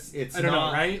 Yes, it's I don't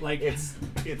know, right? Like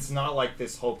it's not like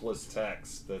this hopeless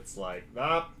text that's like,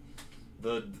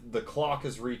 the clock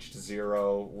has reached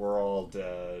zero, we're all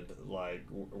dead, like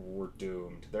we're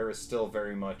doomed. There is still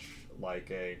very much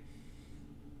like a,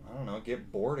 I don't know,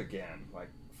 get bored again, like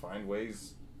find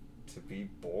ways to be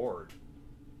bored.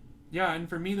 Yeah, and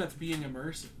for me that's being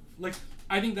immersive. Like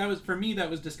I think that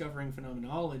was discovering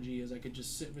phenomenology, is I could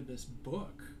just sit with this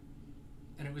book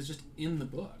and it was just in the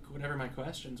book, whatever my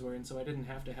questions were, and so I didn't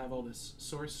have to have all this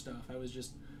source stuff. I was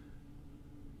just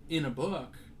in a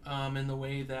book, in the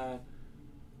way that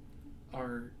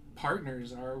our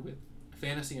partners are with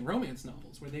fantasy and romance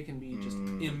novels, where they can be just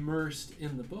immersed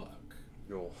in the book.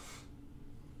 Oh.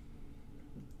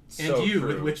 And so you, true.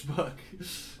 With which book?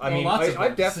 I mean,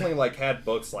 I've definitely like had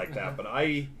books like that, but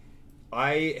I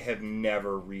I have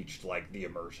never reached like the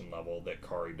immersion level that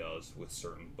Kari does with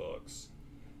certain books.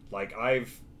 Like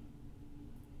I've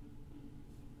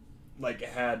like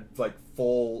had like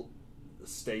full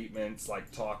statements, like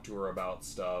talked to her about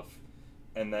stuff,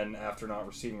 and then after not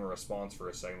receiving a response for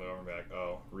a second, I'm like,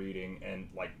 oh, reading, and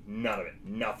like none of it,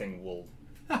 nothing will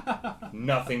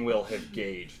have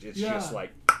gauged. It's just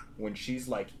like when she's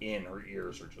like in, her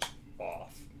ears are just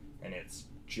off, and it's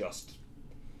just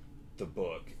the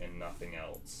book and nothing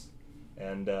else.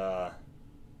 And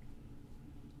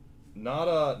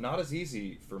not as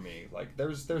easy for me. Like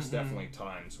there's definitely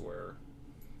times where,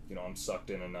 you know, I'm sucked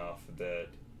in enough that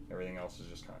everything else is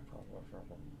just kind of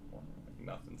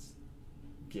nothing's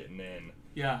getting in.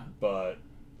 Yeah. But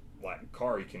like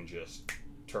Kari can just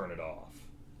turn it off.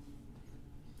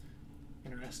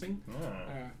 Interesting.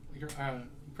 Yeah.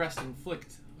 Preston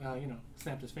flicked,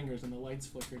 snapped his fingers and the lights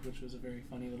flickered, which was a very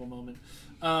funny little moment.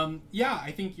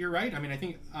 I think you're right. I mean, I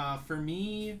think for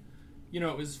me,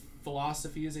 it was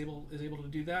philosophy is able to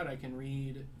do that. I can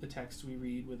read the text we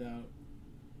read without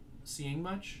seeing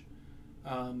much.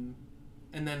 And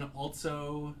then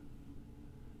also,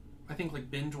 I think like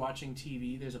binge watching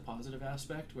TV, there's a positive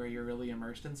aspect where you're really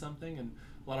immersed in something, and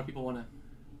a lot of people want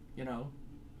to,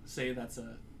 say that's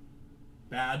a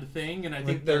bad thing, and I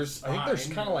think there's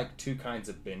kind of like two kinds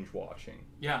of binge watching.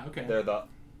 Yeah, okay. They're the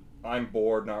I'm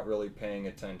bored, not really paying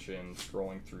attention,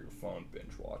 scrolling through your phone,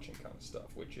 binge watching kind of stuff,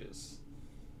 which is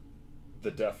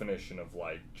the definition of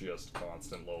like just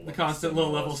constant low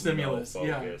level stimulus, no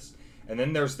focus. Yeah. And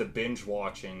then there's the binge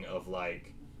watching of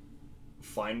like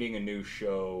finding a new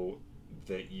show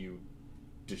that you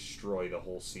destroy the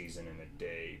whole season in a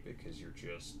day because you're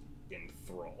just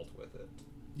enthralled with it.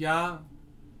 Yeah.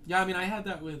 Yeah, I mean, I had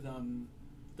that with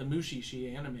the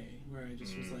Mushishi anime, where I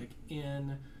just was like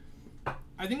in...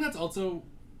 I think that's also...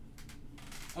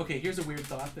 Okay, here's a weird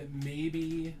thought that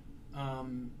maybe...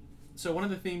 So one of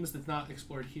the themes that's not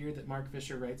explored here that Mark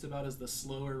Fisher writes about is the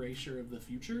slow erasure of the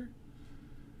future.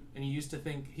 And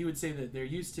he would say that there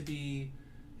used to be,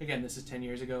 again, this is 10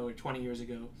 years ago or 20 years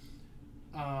ago,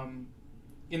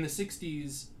 in the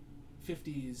 60s,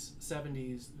 50s,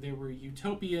 70s, there were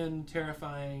utopian,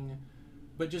 terrifying,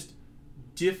 but just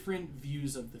different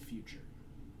views of the future.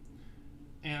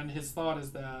 And his thought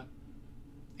is that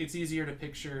it's easier to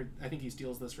picture, I think he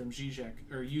steals this from Zizek,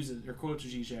 or quotes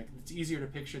Zizek, it's easier to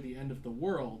picture the end of the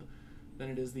world than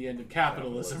it is the end of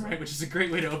capitalism, right? Which is a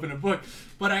great way to open a book.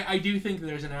 But I do think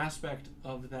there's an aspect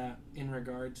of that in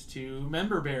regards to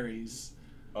member berries.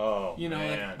 Oh,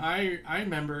 man. Like I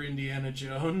remember Indiana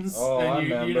Jones. Oh, and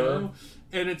I remember.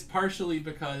 And it's partially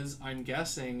because I'm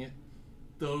guessing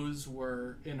those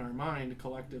were, in our mind,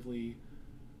 collectively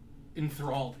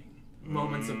enthralling.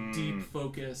 Moments of deep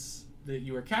focus that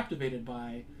you were captivated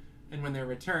by. And when they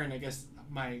return, I guess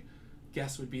my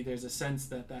guess would be there's a sense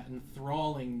that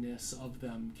enthrallingness of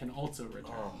them can also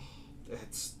return. Oh,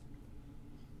 that's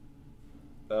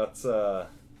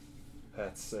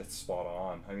spot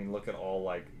on. I mean, look at all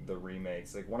like the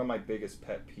remakes. Like one of my biggest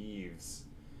pet peeves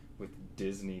with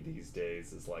Disney these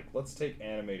days is like, let's take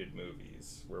animated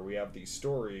movies where we have these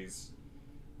stories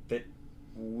that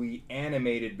we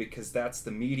animated because that's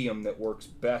the medium that works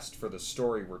best for the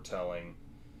story we're telling.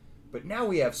 But now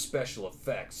we have special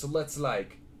effects, so let's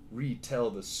like retell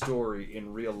the story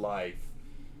in real life.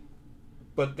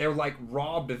 But they're like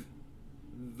robbed of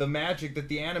the magic that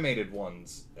the animated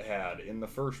ones had in the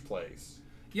first place.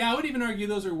 Yeah, I would even argue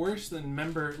those are worse than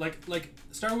like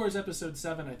Star Wars Episode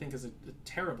 7 I think is a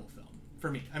terrible film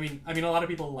for me. I mean a lot of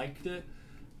people liked it,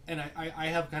 and I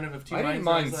have kind of two minds. I didn't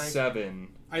mind 7.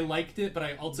 I liked it, but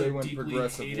I also deeply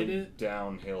hated it.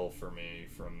 Downhill for me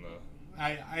from the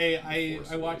I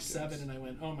watched 7 and I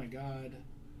went, oh my god,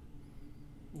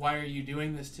 why are you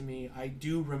doing this to me? I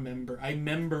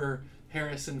remember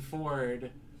Harrison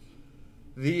Ford.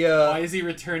 Why is he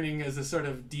returning as a sort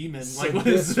of demon? So like, what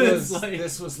is this?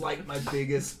 This was like my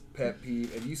biggest pet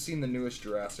peeve. Have you seen the newest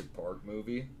Jurassic Park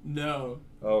movie? No.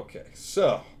 Okay,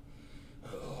 so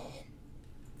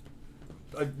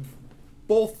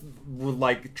both were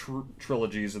like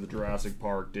trilogies of the Jurassic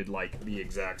Park did like the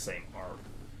exact same arc,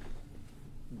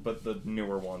 but the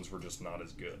newer ones were just not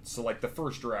as good. So like the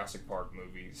first Jurassic Park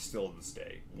movie, still to this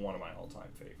day, one of my all-time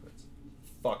favorites.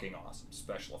 Fucking awesome.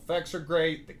 Special effects are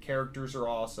great. The characters are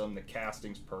awesome. The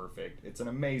casting's perfect. It's an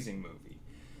amazing movie.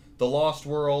 The Lost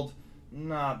World,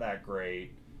 not that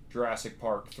great. Jurassic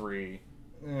Park 3,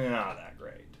 not that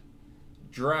great.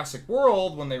 Jurassic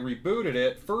World, when they rebooted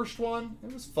it, first one,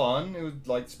 it was fun. It was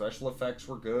like special effects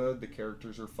were good. The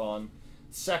characters are fun.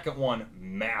 Second one,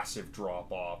 massive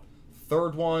drop off.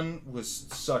 Third one was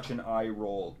such an eye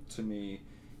roll to me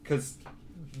because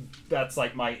that's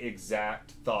like my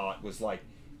exact thought was like,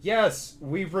 yes,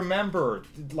 we remember.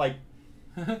 Like,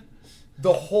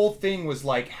 the whole thing was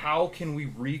like, how can we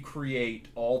recreate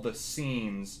all the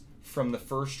scenes from the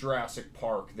first Jurassic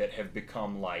Park that have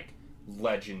become like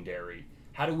legendary?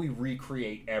 How do we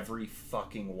recreate every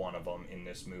fucking one of them in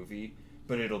this movie,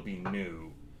 but it'll be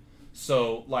new?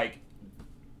 So like,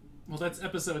 well, that's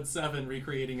episode 7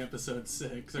 recreating episode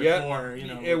 6 or yeah, 4. You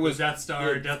know, it was Death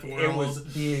Star, Death World. It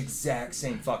was the exact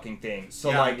same fucking thing. So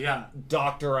yeah.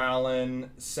 Dr.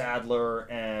 Allen, Sadler,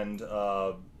 and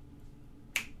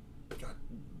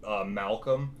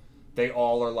Malcolm, they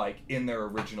all are like in their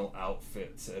original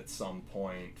outfits at some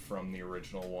point from the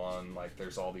original one. Like,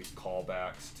 there's all these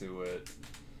callbacks to it,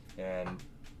 and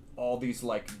all these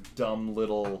like dumb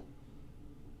little,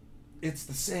 it's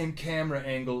the same camera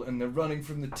angle and they're running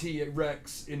from the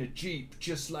T-Rex in a Jeep,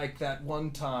 just like that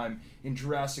one time in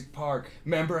Jurassic Park.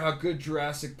 Remember how good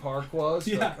Jurassic Park was?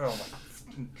 Yeah. Like, oh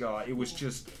my god, it was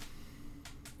just...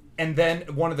 And then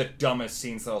one of the dumbest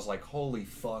scenes that I was like, holy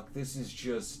fuck, this is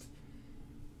just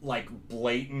like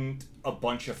blatant. A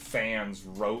bunch of fans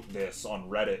wrote this on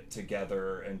Reddit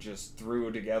together and just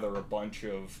threw together a bunch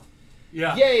of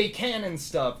yay canon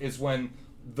stuff, is when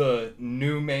the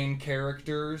new main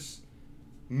characters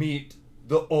meet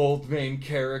the old main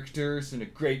characters in a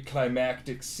great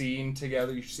climactic scene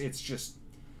together. It's just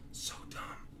so dumb.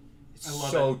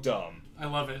 It's so dumb. I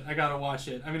love it. I gotta watch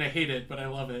it. I mean, I hate it, but I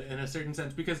love it in a certain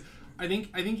sense, because I think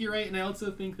you're right, and I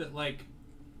also think that, like,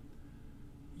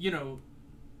 you know,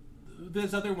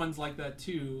 there's other ones like that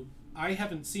too. I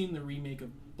haven't seen the remake of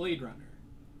Blade Runner.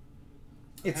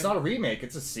 It's not a remake.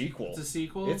 It's a sequel. It's a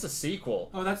sequel? It's a sequel.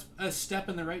 Oh, that's a step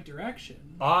in the right direction.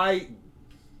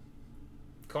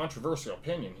 Controversial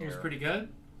opinion here. It was pretty good?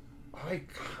 I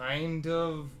kind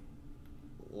of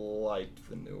liked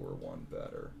the newer one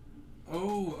better.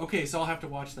 Oh, okay, so I'll have to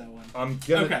watch that one.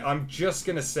 I'm just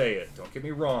gonna say it. Don't get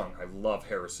me wrong. I love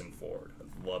Harrison Ford.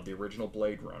 I love the original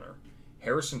Blade Runner.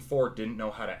 Harrison Ford didn't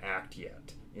know how to act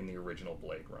yet in the original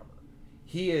Blade Runner.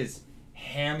 He is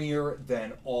hammier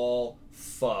than all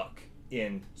fuck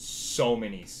in so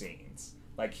many scenes.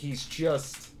 Like, he's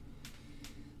just...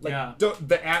 Like,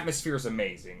 the atmosphere is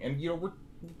amazing. And, you know,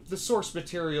 the source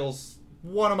material's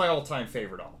one of my all-time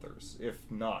favorite authors, if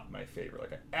not my favorite.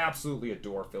 Like, I absolutely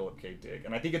adore Philip K. Dick.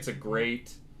 And I think it's a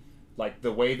great... Like,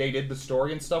 the way they did the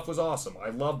story and stuff was awesome. I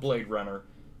love Blade Runner.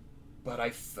 But I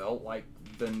felt like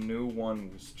the new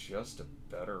one was just a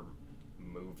better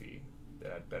movie.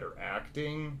 That had better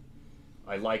acting.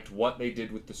 I liked what they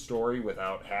did with the story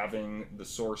without having the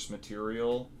source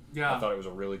material. Yeah. I thought it was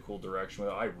a really cool direction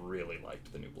with it. I really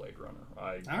liked the new Blade Runner.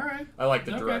 All right. I like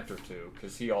the director too,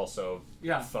 because he also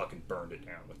fucking burned it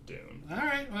down with Dune. All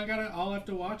right. Well, I'll have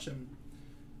to watch him.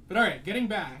 But all right, getting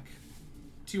back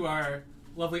to our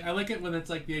lovely... I like it when it's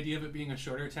like the idea of it being a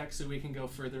shorter text so we can go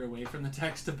further away from the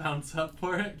text to bounce up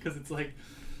for it, because it's like...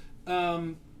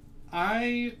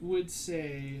 I would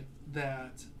say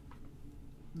that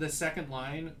the second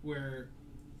line where...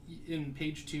 In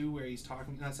page 2 where he's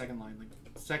talking... Not second line, like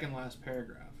second last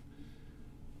paragraph.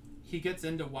 He gets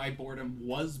into why boredom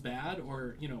was bad,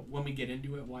 or, you know, when we get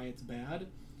into it, why it's bad.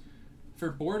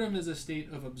 For boredom is a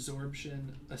state of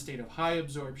absorption, a state of high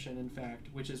absorption, in fact,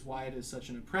 which is why it is such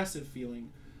an oppressive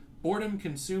feeling. Boredom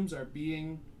consumes our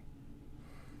being.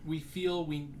 We feel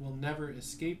we will never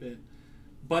escape it,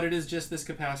 but it is just this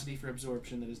capacity for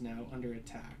absorption that is now under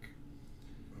attack.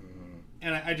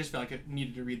 And I just felt like I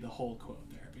needed to read the whole quote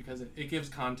there, because it gives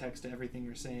context to everything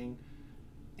you're saying.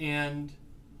 And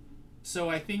so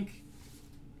I think,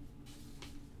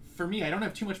 for me, I don't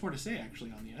have too much more to say,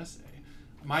 actually, on the essay.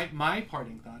 My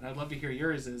parting thought, and I'd love to hear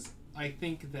yours, is I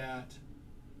think that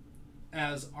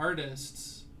as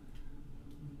artists,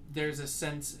 there's a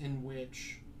sense in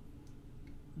which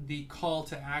the call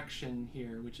to action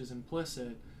here, which is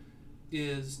implicit,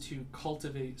 is to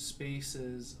cultivate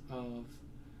spaces of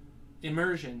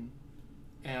immersion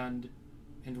and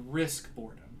risk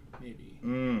boredom, maybe.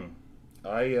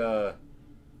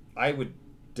 I would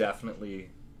definitely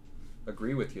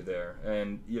agree with you there,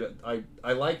 and you know,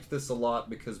 I liked this a lot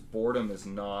because boredom is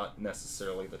not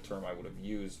necessarily the term I would have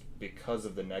used because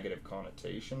of the negative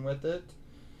connotation with it,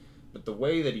 but the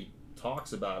way that he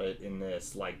talks about it in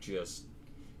this, like, just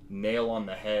nail on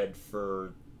the head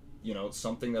for, you know,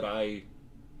 something that I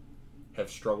have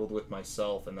struggled with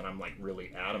myself, and that I'm like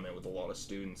really adamant with a lot of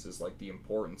students, is like the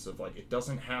importance of, like, it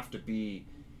doesn't have to be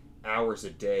hours a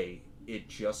day, it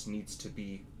just needs to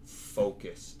be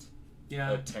focused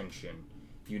attention.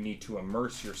 You need to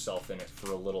immerse yourself in it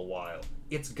for a little while.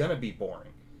 It's gonna be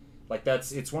boring. Like,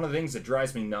 it's one of the things that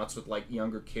drives me nuts with, like,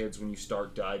 younger kids when you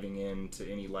start diving into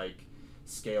any, like,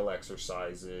 scale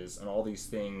exercises and all these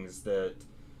things that,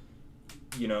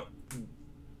 you know,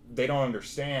 they don't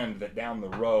understand that down the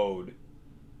road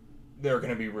they're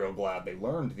going to be real glad they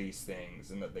learned these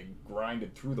things and that they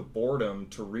grinded through the boredom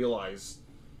to realize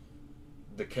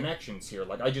the connections here.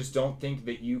 Like, I just don't think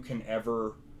that you can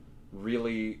ever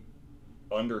really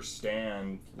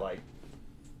understand, like,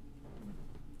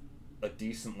 a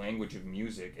decent language of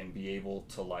music and be able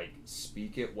to, like,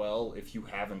 speak it well if you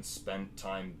haven't spent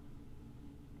time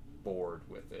bored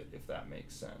with it, if that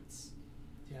makes sense.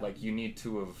 Yeah. Like, you need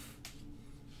to have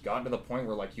gotten to the point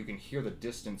where, like, you can hear the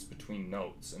distance between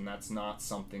notes, and that's not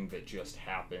something that just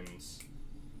happens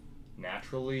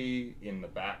naturally in the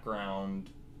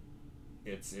background.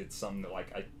 It's something that,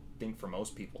 like, I think for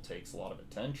most people takes a lot of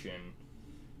attention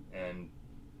and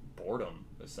boredom,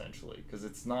 essentially, because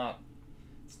it's not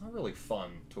really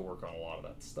fun to work on a lot of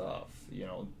that stuff. You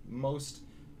know, most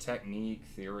technique,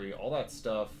 theory, all that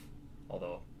stuff,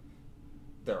 although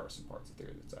there are some parts of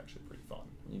theory that's actually pretty fun.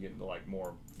 You get into, like,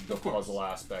 more the puzzle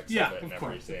aspects of it and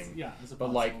everything. It's a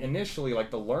but, like, initially,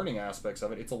 like, the learning aspects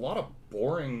of it, it's a lot of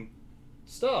boring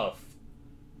stuff,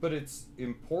 but it's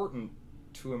important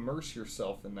to immerse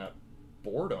yourself in that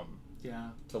boredom.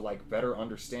 Yeah. To, like, better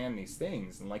understand these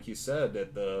things. And like you said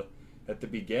at the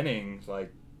beginning,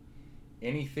 like,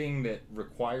 anything that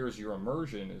requires your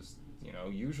immersion is, you know,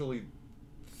 usually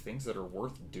things that are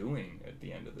worth doing at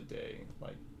the end of the day.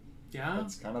 Like,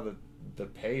 that's kind of the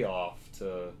payoff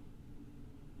to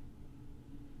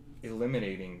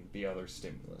eliminating the other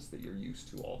stimulus that you're used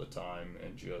to all the time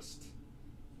and just,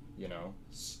 you know,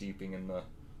 steeping in the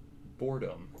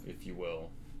boredom, if you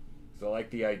will. So I like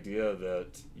the idea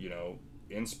that, you know,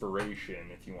 inspiration,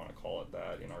 if you want to call it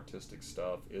that, in artistic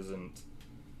stuff isn't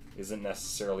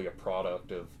necessarily a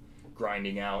product of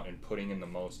grinding out and putting in the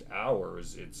most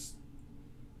hours.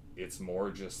 It's more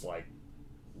just like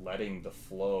letting the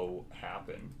flow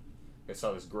happen. I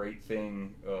saw this great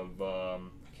thing of I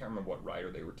can't remember what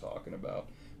writer they were talking about.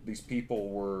 These people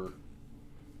were,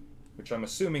 which I'm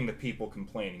assuming the people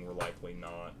complaining were likely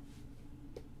not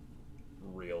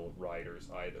real writers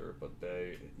either, but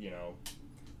they, you know,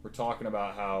 were talking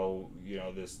about how, you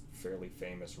know, this fairly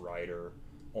famous writer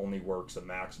only works a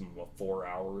maximum of 4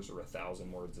 hours or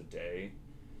 1,000 words a day,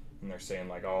 and they're saying,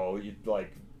 like, oh,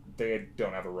 they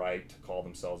don't have a right to call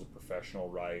themselves a professional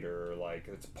writer, like,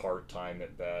 it's part-time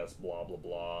at best, blah blah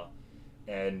blah.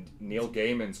 And Neil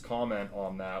Gaiman's comment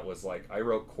on that was like, I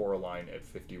wrote Coraline at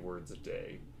 50 words a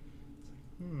day.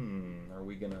 It's like, are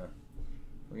we gonna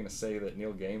say that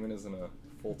Neil Gaiman isn't a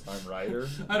full-time writer?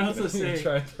 I'd also say,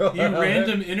 you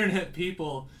random internet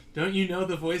people, don't you know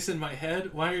the voice in my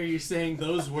head? Why are you saying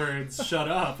those words? Shut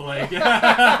up. Like,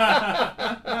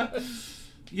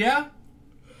 yeah.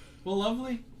 Well,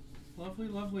 lovely.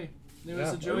 It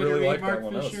was a joy to read Mark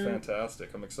Fisher. That was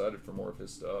fantastic. I'm excited for more of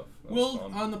his stuff. We'll,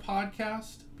 on the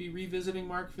podcast, be revisiting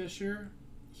Mark Fisher.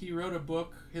 He wrote a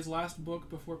book. His last book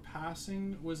before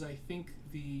passing was, I think,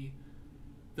 the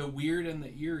Weird and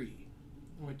the Eerie,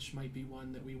 which might be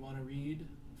one that we want to read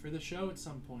for the show at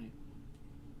some point.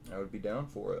 I would be down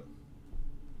for it.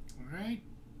 All right.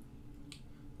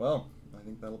 Well, I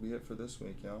think that'll be it for this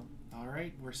week, y'all. All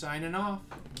right, we're signing off.